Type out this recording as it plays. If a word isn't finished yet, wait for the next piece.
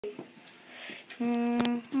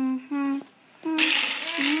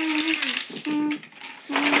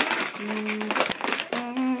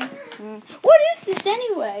What is this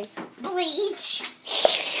anyway? Bleach.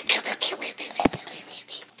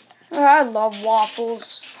 I love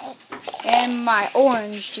waffles and my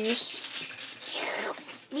orange juice.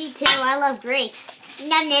 Me too. I love grapes.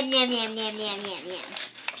 Nom nom nom nom nom nom nom nom.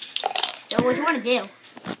 So what do you want to do?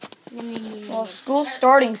 Nom, nom, nom, Well, nom. school's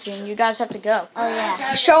starting soon. You guys have to go. Oh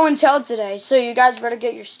yeah. Show and tell today, so you guys better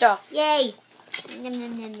get your stuff. Yay. Nom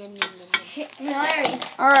nom nom nom nom nom. Hey Larry.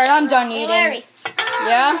 All right, I'm done Hey eating. Larry.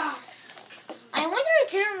 Yeah? I wonder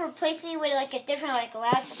if they're gonna replace me with like a different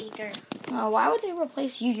loudspeaker. Why would they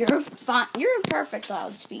replace you? You're fine. You're a perfect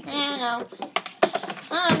loudspeaker. I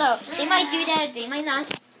don't know. They might do that. They might not.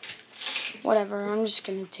 Whatever. I'm just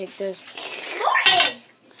gonna take this.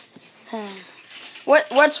 Morton!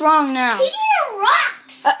 What's wrong now? He's eating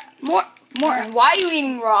rocks! Morton, why are you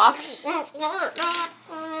eating rocks?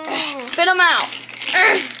 Spit them out.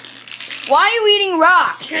 Why are you eating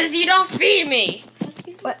rocks? Because you don't feed me.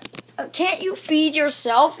 What? Can't you feed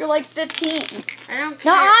yourself? You're like 15. I don't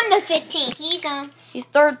care. No, I'm the 15th. He's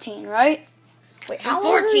 13, right? Wait, how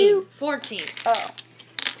old are 14. you? 14. Oh.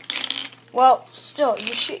 Well, still,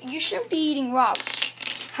 you shouldn't be eating rocks.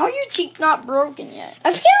 How are your teeth not broken yet?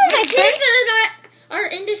 I forget what my Teeth teeth are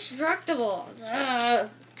indestructible.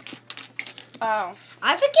 Oh.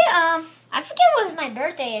 I forget what my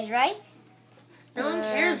birthday is, right? No one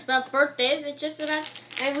cares about birthdays. It's just about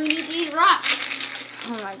that we need to eat rocks.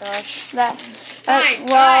 Oh my gosh. Fine,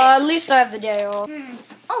 Well, at least I have the day off.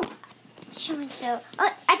 Oh, show and show.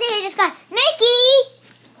 Oh, I think I just got Mickey.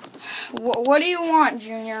 What do you want,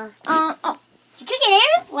 Junior? You cooking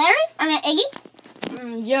Larry? Iggy?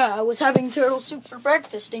 Yeah, I was having turtle soup for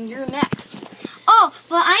breakfast, and you're next. Oh,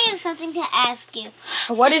 well, I have something to ask you.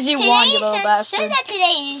 What does he want, you little bastard? Since that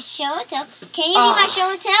today is show and tell, can you be my show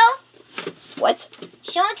and tell? What?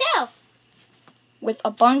 Show and tell. With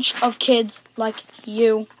a bunch of kids like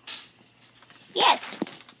you. Yes.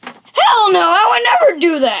 Hell no, I would never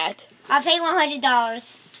do that. I'll pay $100.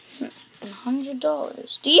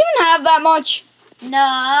 $100. Do you even have that much?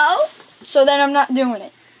 No. So then I'm not doing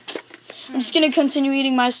it. I'm just going to continue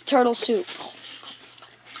eating my turtle soup.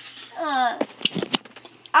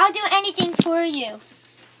 I'll do anything for you.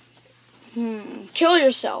 Kill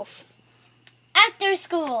yourself. After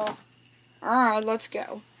school. Alright, let's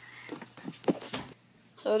go.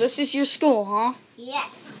 So this is your school, huh?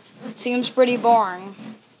 Yes. Seems pretty boring.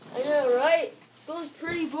 I know, right? School's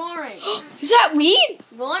pretty boring. Is that weed?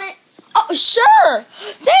 You want it? Oh, sure.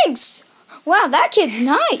 Thanks. Wow, that kid's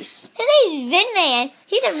nice. His name's Vin Man.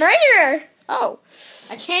 He's a murderer. Oh.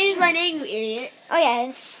 I changed my name, you idiot. Oh,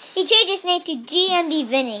 yeah. He changed his name to GMD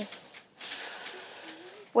Vinny.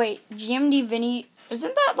 Wait, GMD Vinny,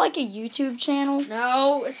 isn't that like a YouTube channel?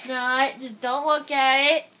 No, it's not. Just don't look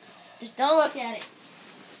at it. Just don't look at it.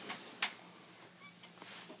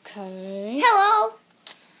 Okay. Hello.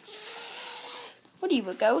 What are you,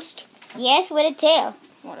 a ghost? Yes, with a tail.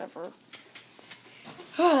 Whatever.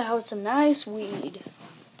 Oh, that was some nice weed.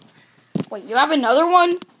 Wait, you have another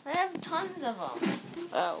one? I have tons of them.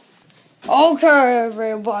 Oh. Okay,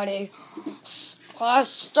 everybody. Class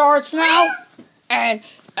starts now. And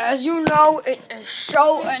as you know, it is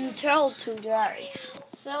show and tell today.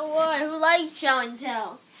 So what? Who likes show and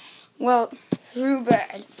tell? Well, too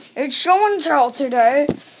bad. It's show and tell today.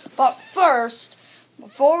 But first,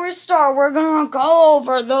 before we start, we're gonna go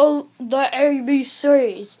over the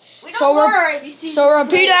ABCs. We don't want our ABCs. So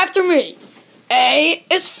repeat after me. A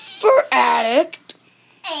is for addict.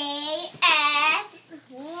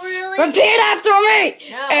 Really? Repeat after me.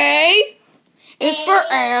 No. A is for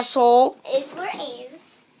asshole. Is for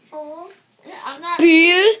A's. Oh. I'm not.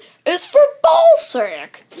 B is for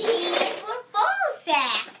ballsack. B is for ball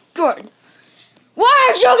sack. Good. Why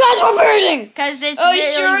aren't you guys repeating? Because it's Oh, really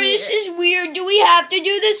sure, weird. this is weird. Do we have to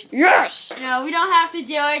do this? Yes. No, we don't have to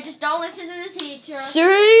do it. Just don't listen to the teacher. C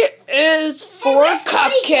is for where's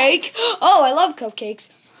cupcake. Oh, I love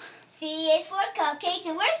cupcakes. C is for cupcakes.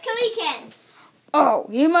 And where's Cody Ken's? Oh,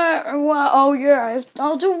 you might. Well, oh yeah.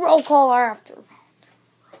 I'll do roll call after.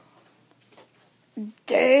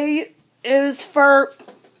 D is for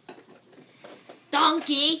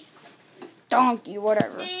Donkey. donkey,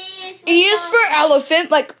 whatever. E E is for elephant,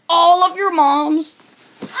 like all of your moms.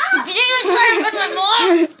 Oh, Did you even start with my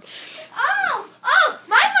mom?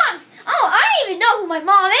 my mom's. Oh, I don't even know who my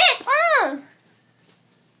mom is.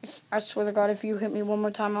 I swear to God, if you hit me one more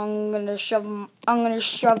time, I'm gonna shove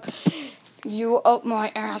you up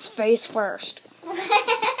my ass face first.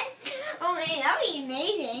 Oh man, that'd be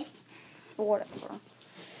amazing. Whatever.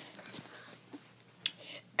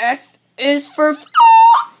 F is for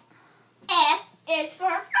F is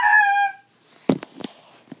for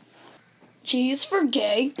G is for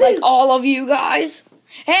gay, like all of you guys.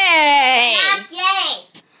 Hey! not gay.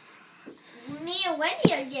 Me and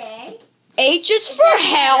Wendy are gay. H is for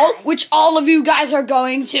hell, which all of you guys are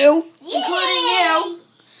going to. Including you.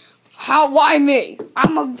 How? Why me?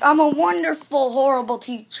 I'm a wonderful, horrible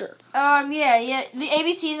teacher. Yeah. The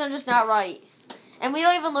ABCs are just not right. And we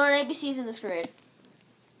don't even learn ABCs in this grade.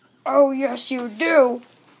 Oh, yes, you do.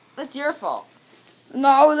 That's your fault.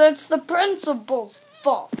 No, that's the principal's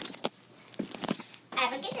fault.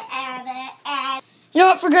 You know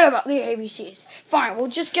what? Forget about the ABCs. Fine, we'll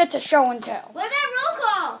just get to show and tell. What about roll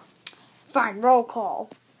call? Fine, roll call.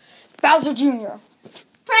 Bowser Jr.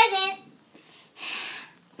 Present.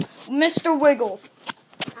 Mr. Wiggles.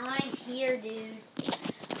 I'm here, dude.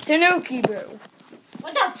 Tanuki Boo.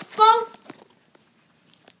 What the fuck?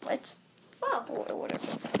 What? Bob.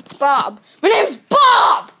 Whatever. Bob. My name's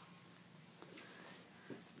Bob!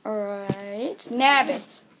 Alright.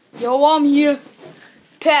 Nabbit. Yo, I'm here.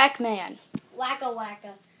 Pac-Man. Wacka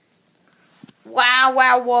wacka.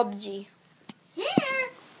 Wow, Wubsy. Here.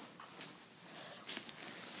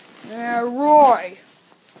 Roy.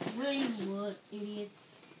 What do you want, idiots?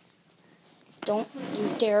 Don't you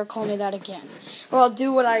dare call me that again. Well,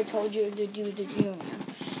 do what I told you to do the junior.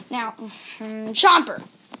 Now, Chomper.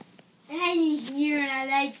 I'm here and I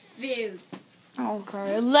like food.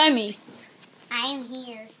 Okay, Lemmy. I'm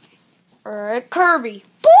here. Alright, Kirby.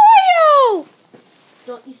 Boyo!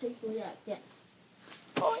 Don't you say food like that.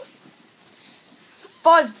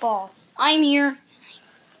 Fuzzball. I'm here.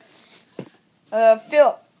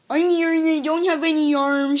 Phil. I'm here and I don't have any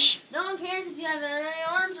arms. No one cares if you have any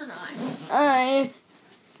arms or not.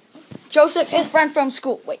 Joseph, his friend from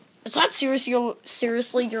school. Wait, is that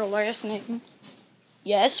seriously your last name?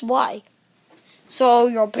 Yes, why? So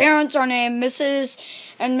your parents are named Mrs.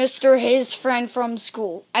 and Mr. his friend from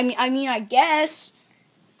school. I mean, I guess.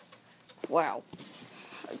 Wow.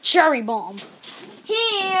 Cherry Bomb.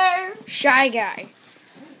 Here. Shy Guy.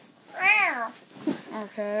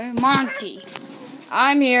 Okay, Monty.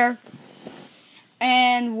 I'm here.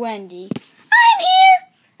 And Wendy. I'm here.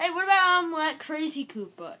 Hey, what about that crazy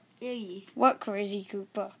Koopa? Iggy. What crazy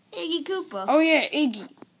Koopa? Iggy Koopa. Oh yeah, Iggy.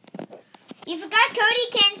 You forgot Cody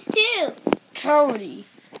Kent's too. Cody.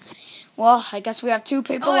 Well, I guess we have two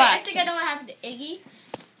people Oh wait, I absent. think I know what happened to Iggy.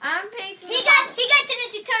 I'm picking. He got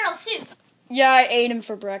turned into turtle soup. Yeah, I ate him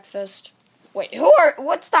for breakfast. Wait,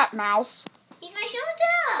 what's that mouse? He's my show and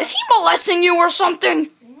tell. Is he molesting you or something?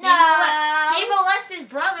 No. He molested his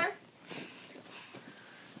brother.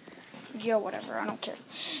 Yeah, whatever, I don't care.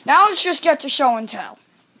 Now let's just get to show and tell.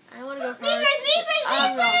 I want to go first. Me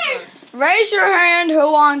I'm going first. Raise your hand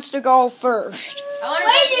who wants to go first. I want to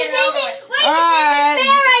go get it over with. Wait, this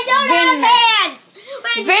isn't fair. I don't Vin have Man. hands.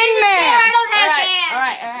 Wait, this isn't fair. I don't have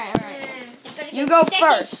hands. Alright. You go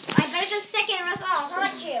first. I better go second or else I'll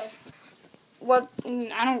haunt you. What?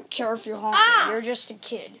 I don't care if you're haunted. Ah. You're just a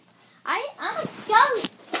kid. I'm a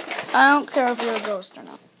ghost. I don't care if you're a ghost or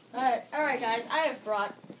not. Alright, guys. I have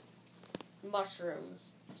brought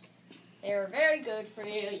mushrooms. They are very good for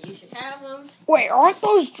you. You should have them. Wait, aren't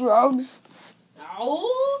those drugs? No,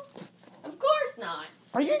 of course not.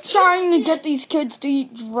 Are you trying to get these kids to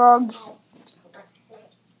eat drugs?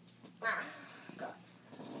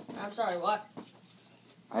 I'm sorry, what?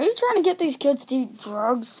 Are you trying to get these kids to eat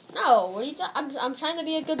drugs? No, what are you I'm trying to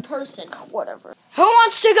be a good person. Whatever. Who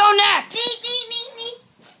wants to go next? Me.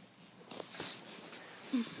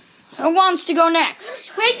 Who wants to go next?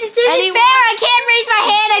 Wait, this isn't fair. I can't raise my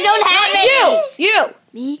hand. I don't have it. You.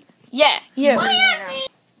 Me? Yeah, you.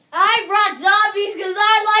 I brought zombies because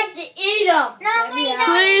I like to eat them. No, please don't.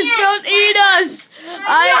 Please don't eat us.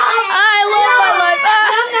 I love my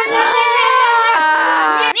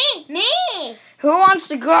life. Me. Who wants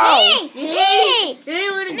to go? Me.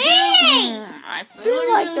 I feel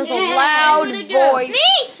like there's a loud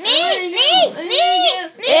voice. Me.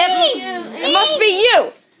 It must be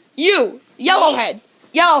you. You. Yellowhead.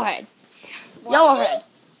 What?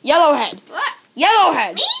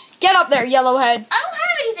 Yellowhead. Me? Get up there, Yellowhead. I don't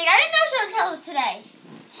have anything. I didn't know show and tell us today.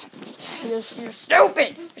 You're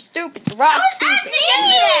stupid. You're stupid. You're rock stupid.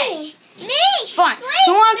 Yesterday. Me. Fine.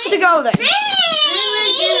 Who wants to go there? Me.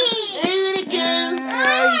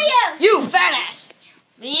 You, fat ass.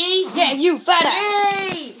 Me? Yeah, you, fat ass.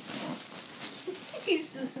 Hey!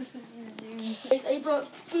 I brought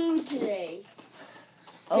food today.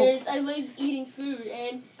 Because I love eating food.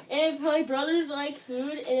 And if my brothers like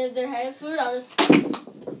food, and if they have food, I'll just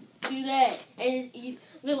do that. And just eat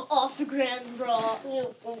them off the ground raw.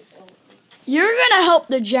 You're gonna help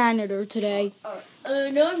the janitor today. Alright.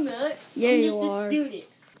 No, I'm not. Yeah, I'm you just are. a student.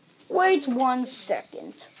 Wait 1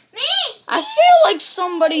 second. Me! I feel like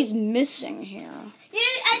somebody's missing here.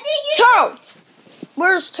 I think you. Toad!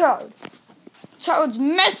 Where's Toad? Toad's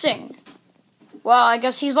missing. Well, I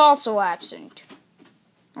guess he's also absent.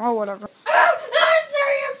 Or whatever. Oh, I'm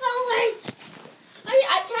sorry, I'm so late.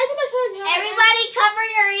 Can I do my sword Everybody, cover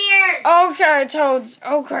your ears.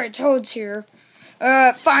 Okay, Toad's here.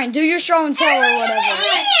 Fine, do your show and tell or whatever.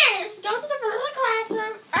 Ears. Go to the front of the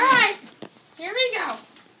classroom. All right, here we go.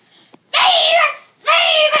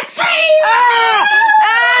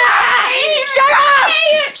 Shut up!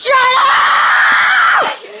 Shut up!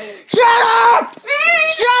 Shut up!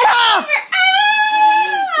 Shut up!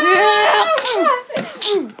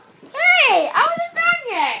 Hey, I wasn't done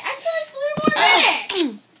yet. I still have 3 more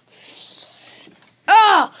minutes.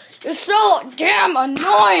 Oh, you're so damn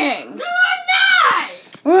annoying. No, I'm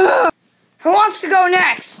not. Who wants to go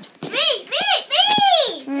next? Me!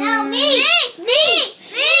 No, me!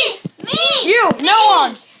 You, no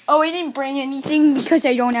arms. Oh, I didn't bring anything because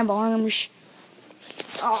I don't have arms.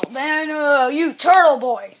 Oh, man, you turtle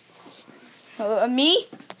boy. Me?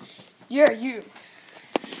 Yeah, you.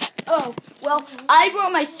 Oh, well, I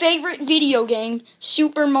brought my favorite video game,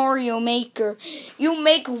 Super Mario Maker. You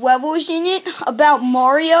make levels in it about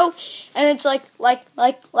Mario, and it's like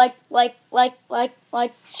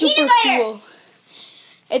super cool.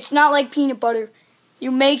 It's not like peanut butter.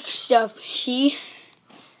 You make stuff, see?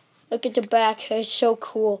 Look at the back, it's so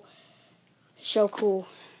cool. So cool.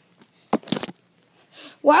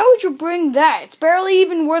 Why would you bring that? It's barely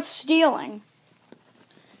even worth stealing.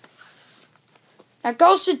 Now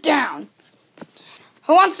go sit down.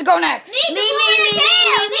 Who wants to go next? Me!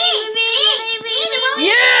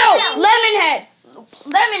 You! Lemonhead!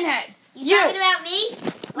 You talking about me?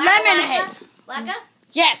 Lemonhead. Waka?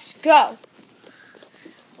 Yes, go.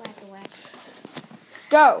 Waka.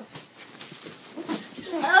 Go.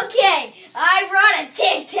 Okay, I brought a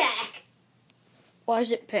Tic Tac. Why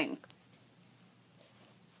is it pink?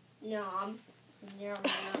 No.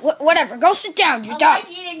 Whatever, go sit down. You're I'm dumb.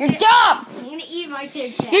 like eating You're Tic- dumb. I'm gonna eat my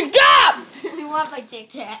Tic Tac. You're dumb. I want my Tic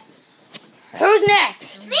Tac. Who's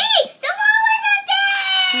next? Me! The one with the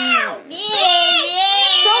tail! Me!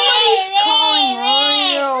 Somebody's calling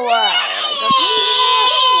really loud.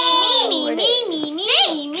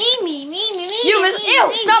 You miss.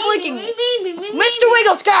 Ew! Stop licking me. Mr.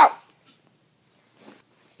 Wiggles, go.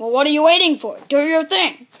 Well, what are you waiting for? Do your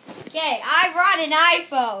thing. Okay, I brought an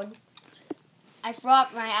iPhone. I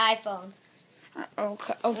brought my iPhone.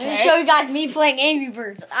 Okay. I'm gonna show you guys me playing Angry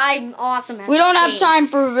Birds. I'm awesome at We don't this have game. time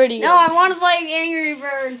for a video. No, I want to play Angry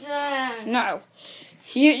Birds. No.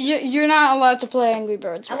 You're not allowed to play Angry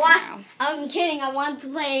Birds right now. I'm kidding. I want to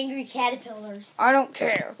play Angry Caterpillars. I don't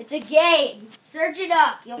care. It's a game. Search it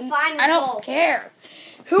up. You'll find results. I don't care.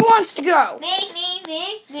 Who wants to go?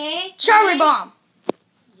 Me. Cherry bomb.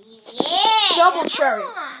 Yeah. Double cherry.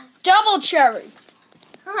 Double cherry.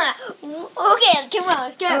 Okay, come on,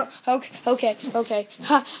 let's go. Okay.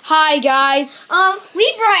 Hi, guys.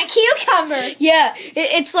 We brought a cucumber. Yeah,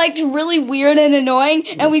 it's like really weird and annoying,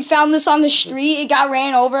 and we found this on the street. It got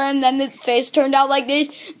ran over, and then its face turned out like this.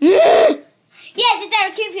 Yes, it's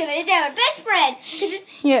our cucumber. It's our best friend.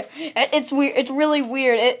 Yeah, it's weird. It's really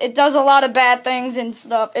weird. It does a lot of bad things and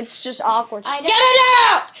stuff. It's just awkward. I know. Get it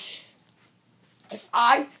out! If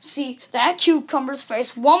I see that cucumber's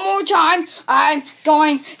face one more time, I'm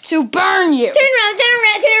going to burn you. Turn around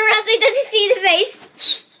so he doesn't see the face.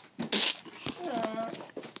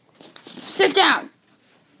 Sit down.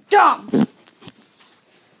 Dumb.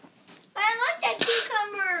 I like that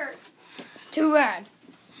cucumber. Too bad.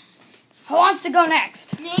 Who wants to go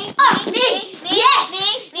next? Me. Yes.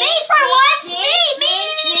 Me for once. Me.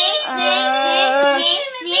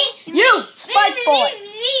 You, Spike Boy.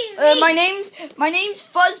 My name's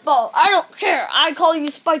Fuzzball. I don't care. I call you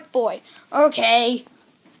Spike Boy. Okay.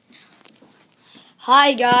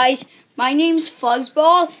 Hi guys. My name's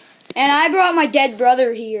Fuzzball, and I brought my dead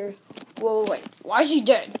brother here. Whoa, wait. Why is he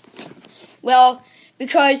dead? Well,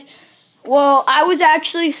 because I was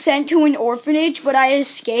actually sent to an orphanage, but I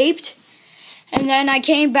escaped. And then I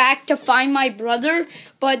came back to find my brother,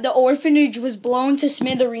 but the orphanage was blown to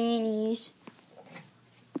smithereens.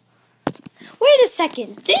 Wait a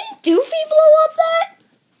second. Didn't Doofy blow up that?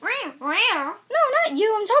 No, not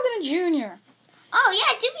you. I'm talking to Junior. Oh,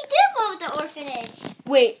 yeah, Doofy did blow up the orphanage.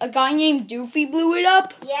 Wait, a guy named Doofy blew it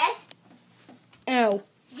up? Yes. Oh.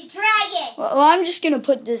 The dragon. Well, I'm just going to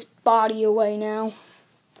put this body away now.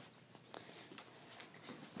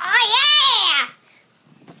 Oh, yeah.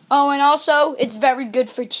 Oh, and also, it's very good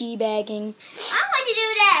for teabagging. I want to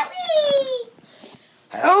do that. Whee!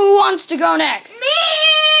 Who wants to go next? Me!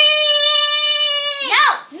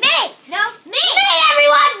 No, me! No, me! Me,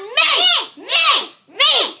 everyone! Me! Me!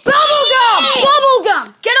 Bubblegum!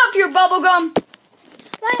 Bubblegum! Get up here, Bubblegum!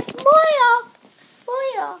 Boyo!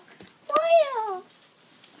 Boyo! Boyo!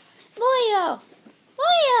 Boyo!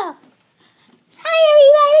 Boyo! Hi,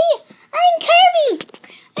 everybody! I'm Kirby!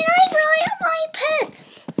 And I brought my pet!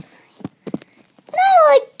 And I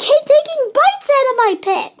like taking bites out of my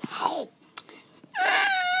pet!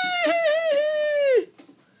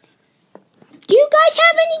 Do you guys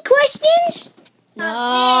have any questions? No.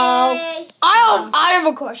 I have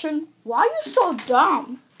a question. Why are you so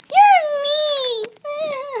dumb? You're mean!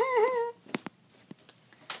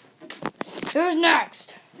 Who's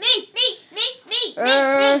next? Me!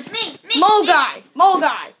 Mole guy.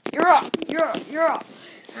 You're up.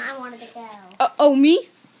 I wanted to go. Oh, me?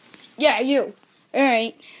 Yeah, you.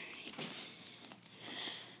 Alright.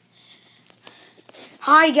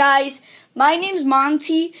 Hi, guys. My name's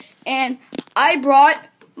Monty, and I brought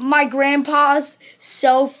my grandpa's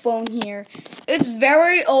cell phone here. It's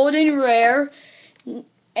very old and rare,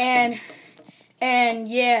 and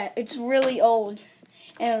yeah, it's really old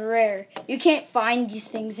and rare. You can't find these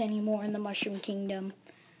things anymore in the Mushroom Kingdom.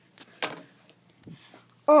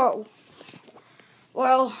 Oh.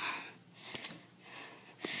 Well,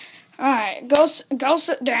 alright, go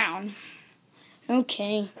sit down.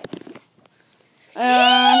 Okay.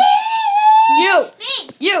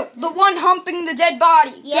 You, the one humping the dead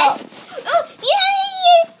body. Yes. Go. Oh,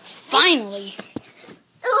 yeah. Finally.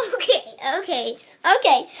 Okay.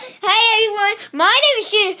 Hi, everyone. My name is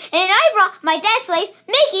Junior, and I brought my dad's slave,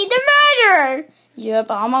 Mickey the murderer.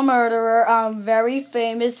 Yep, I'm a murderer. I'm very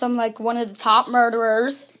famous. I'm like one of the top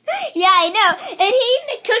murderers. Yeah, I know. And he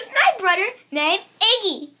even cooked my brother named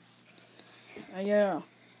Iggy. Yeah. And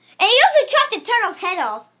he also chopped the turtle's head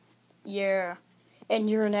off. Yeah. And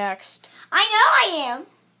you're next. I know I am.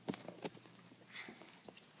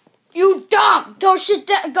 You dumb! Go sit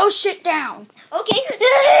down. Okay.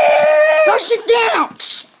 Go sit down.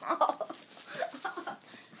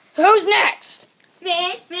 Who's next?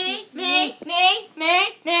 Me.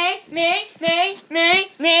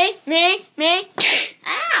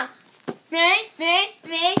 Ow. Me.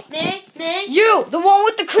 You, the one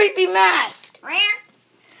with the creepy mask.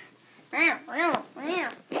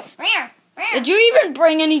 Did you even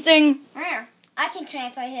bring anything? I can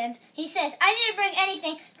translate him. He says, I didn't bring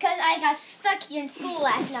anything because I got stuck here in school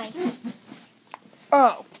last night.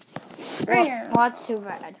 Oh. Well, that's too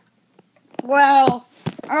bad. Well,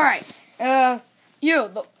 alright. You,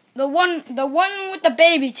 the one with the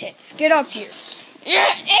baby tits. Get up here.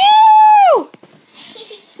 Yeah. Ew!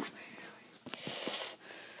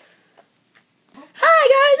 Hi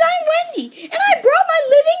guys, I'm Wendy, and I brought my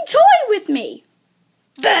living toy with me.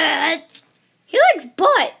 But he likes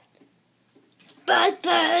butt. But.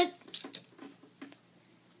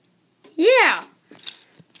 Yeah.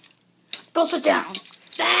 Go sit down.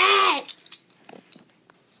 But.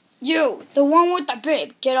 You, the one with the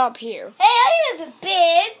bib, get up here. Hey, I have a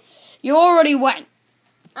bib. You already went.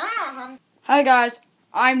 Uh-huh. Hi guys,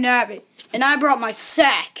 I'm Nabby, and I brought my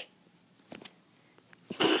sack.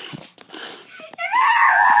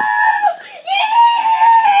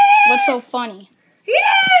 What's so funny?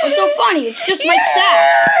 What's so funny? It's just my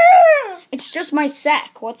sack. It's just my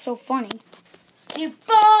sack. What's so funny? Your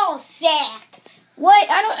ball sack. What?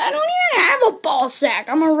 I don't even have a ball sack.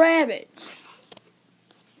 I'm a rabbit.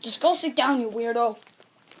 Just go sit down, you weirdo.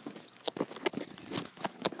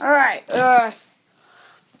 Alright,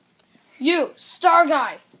 you, star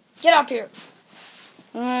guy, get up here.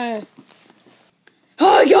 Hi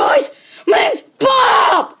guys, my name's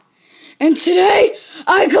Bob! And today,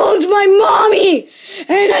 I cloned my mommy!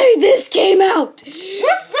 And this came out!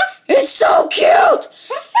 It's so cute!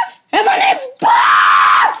 And my name's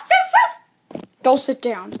Bob! Go sit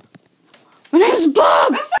down. My name's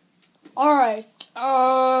Bob! Alright,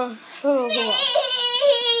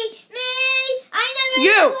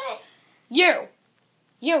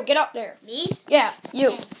 You, get up there. Me? Yeah,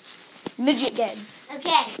 you. Okay. Midget again.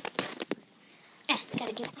 Okay.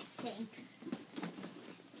 Gotta get my thing.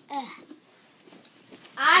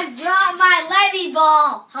 I brought my Levy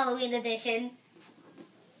ball, Halloween edition.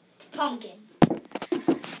 Pumpkin.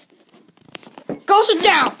 Go sit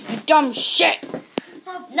down, you dumb shit.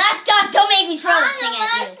 Not dumb. Don't make me throw this thing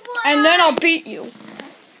at you. And then I'll beat you.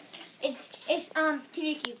 It's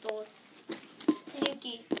Tanuki bullets.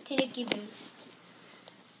 Tanuki boost.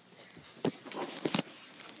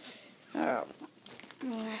 Oh.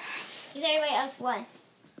 Because everybody else won.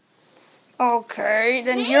 Okay,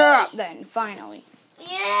 then you're up then, finally.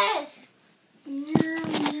 Yes.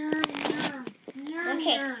 Okay,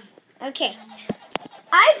 Okay.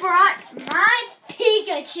 I brought my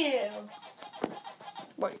Pikachu.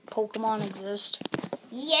 Wait, Pokemon exist?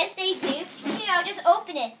 Yes, they do. Here, I'll just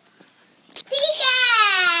open it.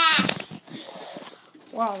 Pika!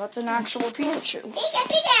 Wow, that's an actual Pikachu. Pika!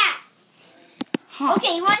 Huh.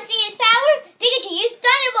 Okay, you want to see his power? Pikachu, use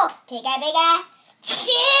Thunderbolt. Pika!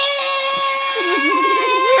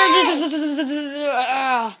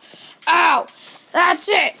 Ow! That's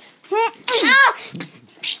it! Ow!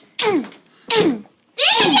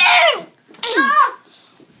 Pikachu! Oh!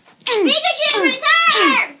 Pikachu,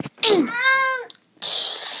 return!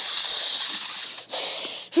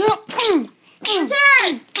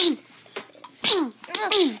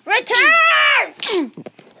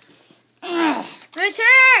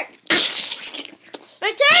 Return!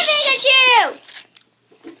 Return, Pikachu!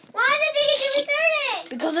 Why is the Pikachu returning?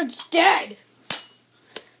 Because it's dead!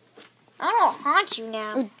 I'm gonna haunt you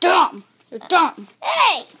now. You're dumb! You're dumb!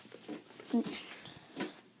 Hey!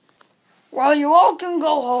 Well, you all can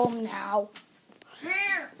go home now.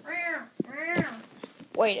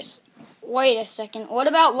 Wait a second. What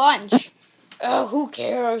about lunch? Oh, who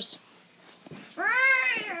cares?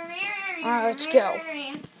 Alright, let's go.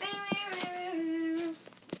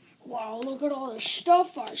 Wow, look at all the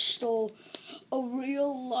stuff I stole. A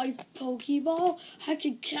real-life Pokeball? I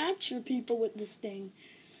could capture people with this thing.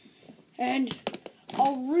 And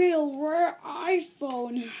a real rare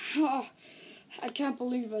iPhone. I can't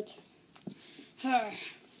believe it.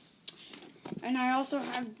 And I also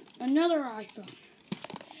have another iPhone.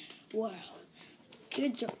 Wow,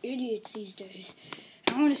 kids are idiots these days.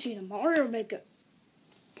 I want to see the Mario Maker.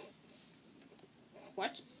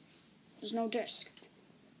 What? There's no disc.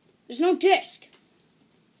 There's no disc.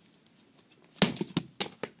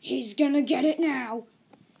 He's gonna get it now.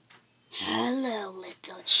 Hello,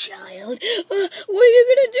 little child. What are you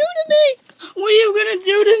gonna do to me? What are you gonna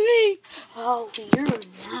do to me? Oh, you're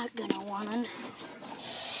not gonna wanna know.